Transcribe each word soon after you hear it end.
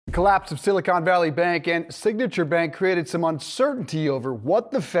Collapse of Silicon Valley Bank and Signature Bank created some uncertainty over what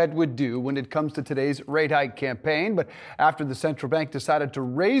the Fed would do when it comes to today's rate hike campaign. But after the central bank decided to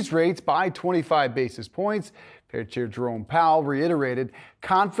raise rates by 25 basis points, Fed Chair Jerome Powell reiterated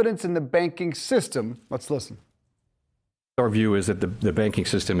confidence in the banking system. Let's listen. Our view is that the banking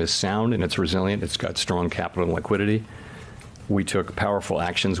system is sound and it's resilient. It's got strong capital and liquidity. We took powerful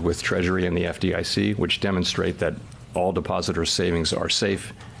actions with Treasury and the FDIC, which demonstrate that all depositors' savings are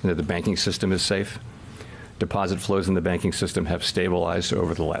safe and that the banking system is safe. Deposit flows in the banking system have stabilized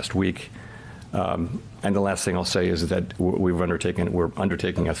over the last week. And the last thing I'll say is that we're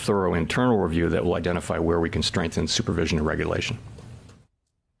undertaking a thorough internal review that will identify where we can strengthen supervision and regulation.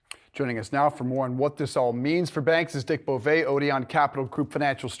 Joining us now for more on what this all means for banks is Bove, Odeon Capital Group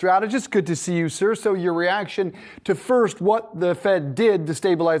financial strategist. Good to see you, sir. So your reaction to first what the Fed did to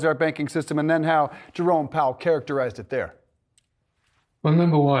stabilize our banking system and then how Jerome Powell characterized it there. Well,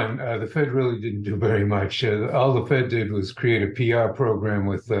 number one, the Fed really didn't do very much. All the Fed did was create a PR program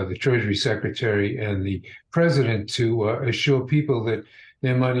with the Treasury Secretary and the President to assure people that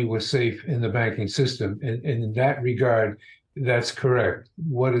their money was safe in the banking system. And in that regard, that's correct.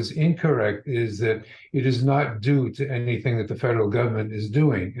 What is incorrect is that it is not due to anything that the federal government is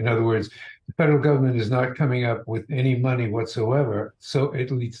doing. In other words, the federal government is not coming up with any money whatsoever. So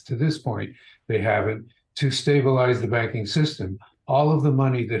at least to this point, they haven't, to stabilize the banking system. All of the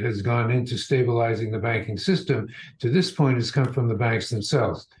money that has gone into stabilizing the banking system to this point has come from the banks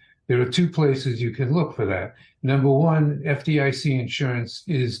themselves. There are two places you can look for that. Number one, FDIC insurance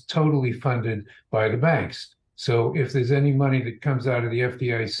is totally funded by the banks. So if there's any money that comes out of the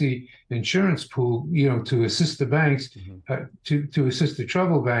FDIC insurance pool, to assist the banks, to assist the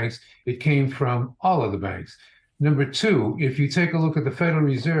troubled banks, it came from all of the banks. Number two, if you take a look at the Federal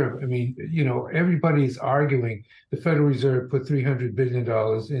Reserve, everybody is arguing the Federal Reserve put $300 billion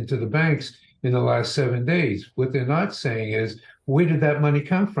into the banks in the last 7 days. What they're not saying is, where did that money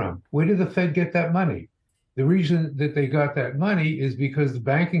come from? Where did the Fed get that money? The reason that they got that money is because the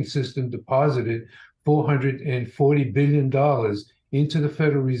banking system deposited $440 billion into the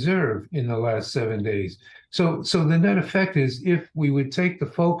Federal Reserve in the last 7 days. So the net effect is, if we would take the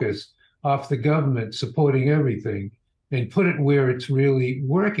focus off the government supporting everything and put it where it's really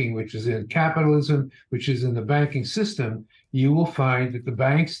working, which is in capitalism, which is in the banking system, you will find that the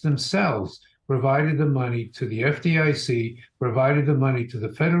banks themselves provided the money to the FDIC, provided the money to the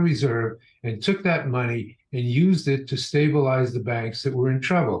Federal Reserve, and took that money and used it to stabilize the banks that were in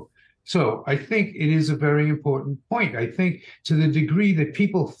trouble. So I think it is a very important point. I think to the degree that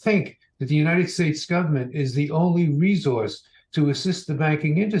people think that the United States government is the only resource to assist the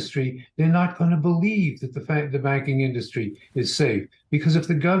banking industry, they're not going to believe that the banking industry is safe. Because if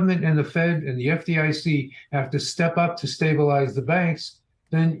the government and the Fed and the FDIC have to step up to stabilize the banks,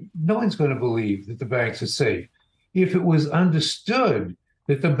 then no one's going to believe that the banks are safe. If it was understood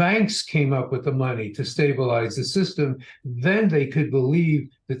that the banks came up with the money to stabilize the system, then they could believe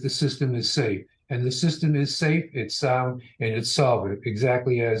that the system is safe. And the system is safe, it's sound, and it's solvent,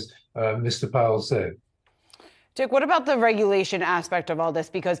 exactly as Mr. Powell said. Dick, what about the regulation aspect of all this?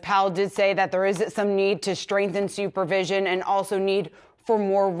 Because Powell did say that there is some need to strengthen supervision and also need for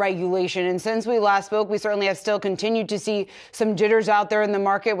more regulation. And since we last spoke, we certainly have still continued to see some jitters out there in the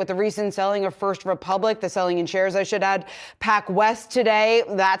market with the recent selling of First Republic, the selling in shares, I should add, Pac West today,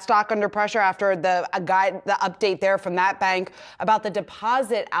 that stock under pressure after the update there from that bank about the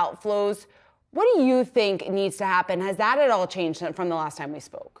deposit outflows. What do you think needs to happen? Has that at all changed from the last time we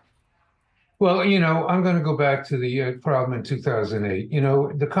spoke? Well, I'm going to go back to the problem in 2008.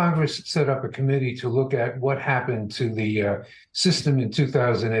 The Congress set up a committee to look at what happened to the system in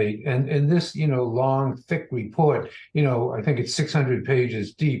 2008. And this, long, thick report, I think it's 600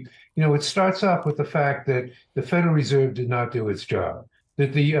 pages deep. It starts off with the fact that the Federal Reserve did not do its job,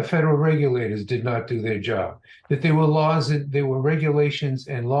 that the federal regulators did not do their job, that there were regulations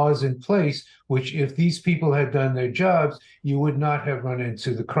and laws in place, which if these people had done their jobs, you would not have run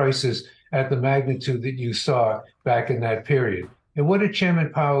into the crisis at the magnitude that you saw back in that period. And what did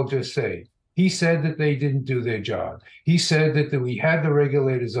Chairman Powell just say? He said that they didn't do their job. He said that we had the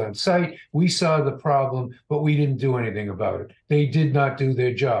regulators on site, we saw the problem, but we didn't do anything about it. They did not do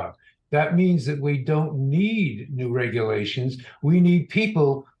their job. That means that we don't need new regulations. We need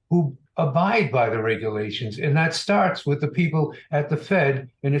people who abide by the regulations. And that starts with the people at the Fed,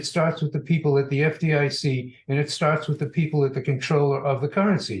 and it starts with the people at the FDIC, and it starts with the people at the controller of the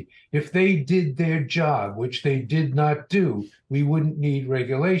currency. If they did their job, which they did not do, we wouldn't need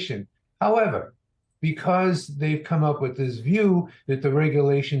regulation. However, because they've come up with this view that the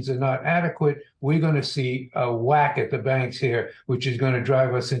regulations are not adequate, we're going to see a whack at the banks here, which is going to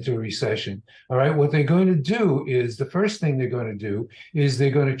drive us into a recession. All right. What they're going to do is the first thing they're going to do is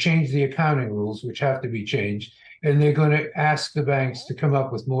they're going to change the accounting rules, which have to be changed. And they're going to ask the banks to come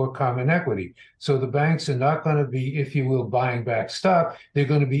up with more common equity. So the banks are not going to be, if you will, buying back stock. They're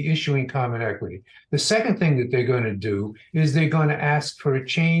going to be issuing common equity. The second thing that they're going to do is they're going to ask for a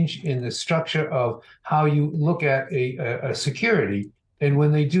change in the structure of how you look at a security. And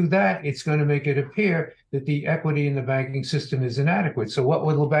when they do that, it's going to make it appear that the equity in the banking system is inadequate. So what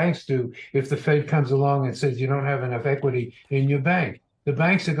will the banks do if the Fed comes along and says you don't have enough equity in your bank? The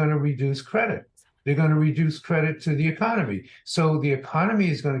banks are going to reduce credit. They're going to reduce credit to the economy. So the economy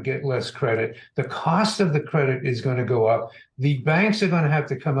is going to get less credit. The cost of the credit is going to go up. The banks are going to have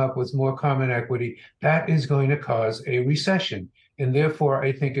to come up with more common equity. That is going to cause a recession. And therefore,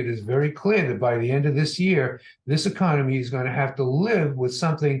 I think it is very clear that by the end of this year, this economy is going to have to live with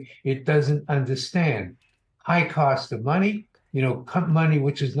something it doesn't understand. High cost of money, money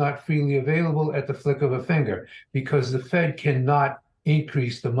which is not freely available at the flick of a finger, because the Fed cannot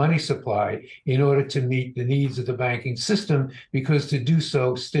increase the money supply in order to meet the needs of the banking system, because to do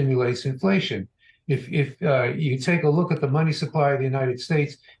so stimulates inflation. If you take a look at the money supply of the United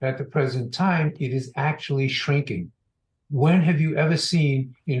States at the present time, it is actually shrinking. When have you ever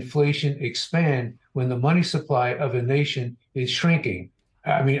seen inflation expand when the money supply of a nation is shrinking?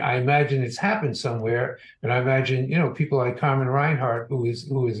 I mean, I imagine it's happened somewhere, and I imagine, people like Carmen Reinhart, who is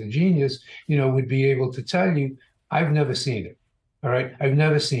a genius, would be able to tell you, I've never seen it. All right. I've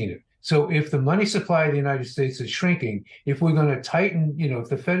never seen it. So if the money supply of the United States is shrinking, if we're going to tighten, if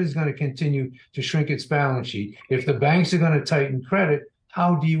the Fed is going to continue to shrink its balance sheet, if the banks are going to tighten credit,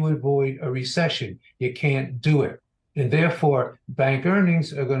 how do you avoid a recession? You can't do it. And therefore, bank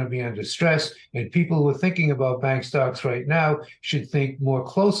earnings are going to be under stress. And people who are thinking about bank stocks right now should think more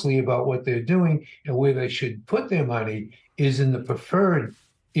closely about what they're doing, and where they should put their money is in the preferred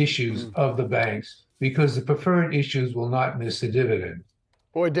issues of the banks, because the preferred issues will not miss a dividend.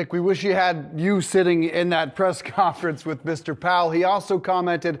 Boy, Dick, we wish you had you sitting in that press conference with Mr. Powell. He also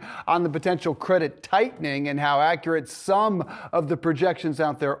commented on the potential credit tightening and how accurate some of the projections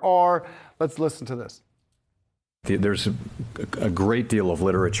out there are. Let's listen to this. There's a great deal of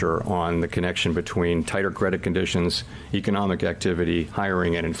literature on the connection between tighter credit conditions, economic activity,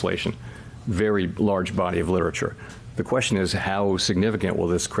 hiring, and inflation. Very large body of literature. The question is, how significant will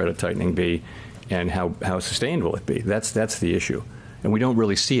this credit tightening be, and how sustained will it be? That's the issue, and we don't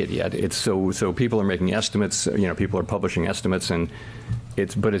really see it yet. It's so people are making estimates. People are publishing estimates, and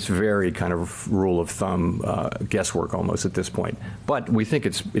it's very kind of rule of thumb guesswork almost at this point. But we think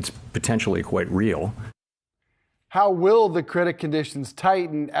it's potentially quite real. How will the credit conditions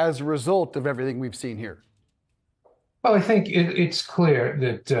tighten as a result of everything we've seen here? Well, I think it's clear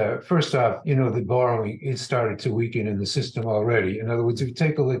that, first off, the borrowing is started to weaken in the system already. In other words, if you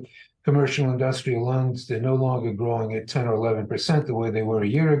take a look at commercial industrial loans, they're no longer growing at 10 or 11% the way they were a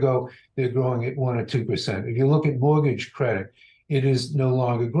year ago. They're growing at 1 or 2%. If you look at mortgage credit, it is no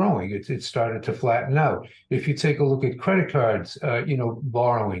longer growing. It's started to flatten out. If you take a look at credit cards,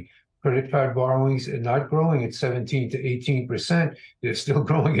 borrowing, credit card borrowings are not growing at 17 to 18%. They're still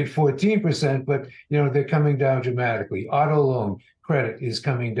growing at 14%, but they're coming down dramatically. Auto loan credit is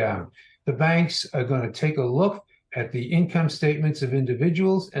coming down. The banks are going to take a look at the income statements of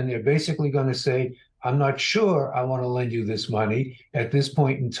individuals, and they're basically going to say, I'm not sure I want to lend you this money at this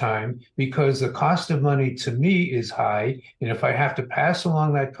point in time, because the cost of money to me is high. And if I have to pass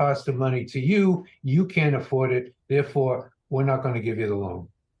along that cost of money to you, you can't afford it. Therefore, we're not going to give you the loan.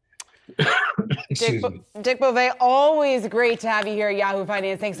 Dick Bove, always great to have you here at Yahoo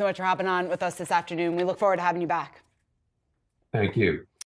Finance. Thanks so much for hopping on with us this afternoon. We look forward to having you back. Thank you.